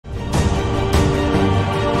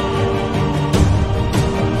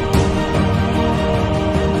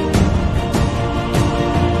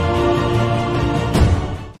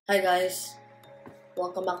Hi guys,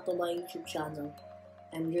 welcome back to my YouTube channel.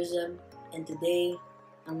 I'm Jurism, and today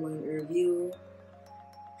I'm going to review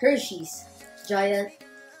Hershey's Giant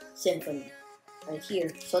Symphony right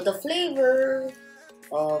here. So the flavor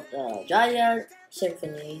of the Giant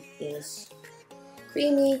Symphony is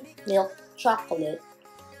creamy milk chocolate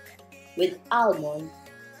with almond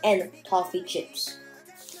and toffee chips.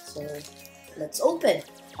 So let's open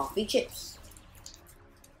toffee chips.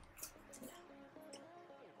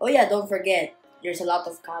 Oh yeah, don't forget, there's a lot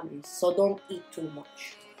of calories, so don't eat too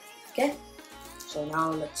much. Okay? So now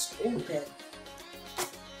let's open. Okay,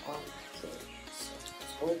 so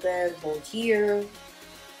let's open, hold here,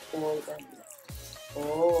 hold them.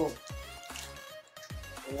 Oh.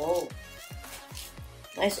 Whoa.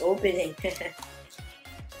 Nice opening. Yeah,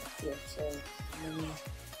 so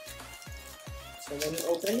let me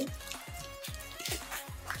open.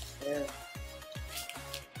 There.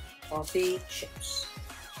 Coffee chips.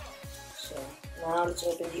 So now let's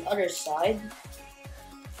open the other side.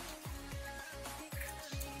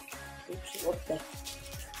 Oops, what the?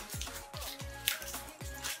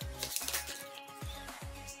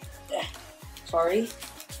 Sorry.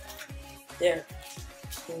 There.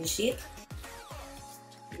 Can you see it?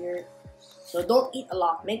 Here. So don't eat a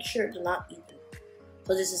lot. Make sure to not eat it.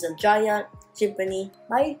 So this is a Giant Symphony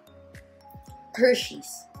by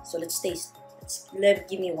Hershey's. So let's taste.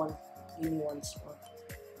 Give me one. Give me one small.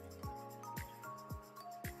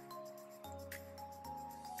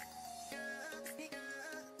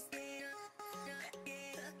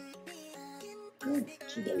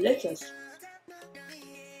 It's delicious.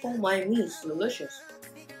 Oh my me, it's delicious.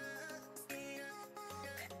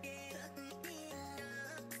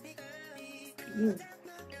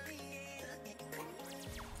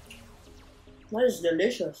 That is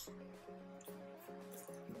delicious.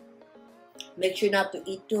 Make sure not to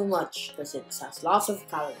eat too much because it has lots of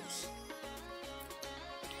calories.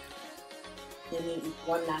 Let me eat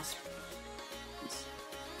one last piece.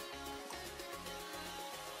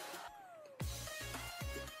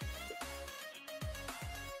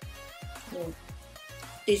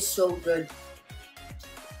 It's so good.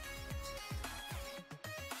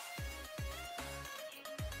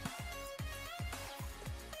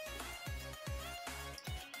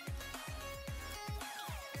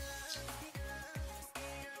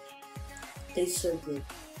 Tastes so good.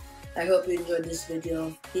 I hope you enjoyed this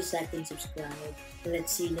video. Please like and subscribe. And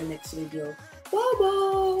let's see you in the next video. Bye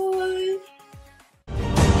bye!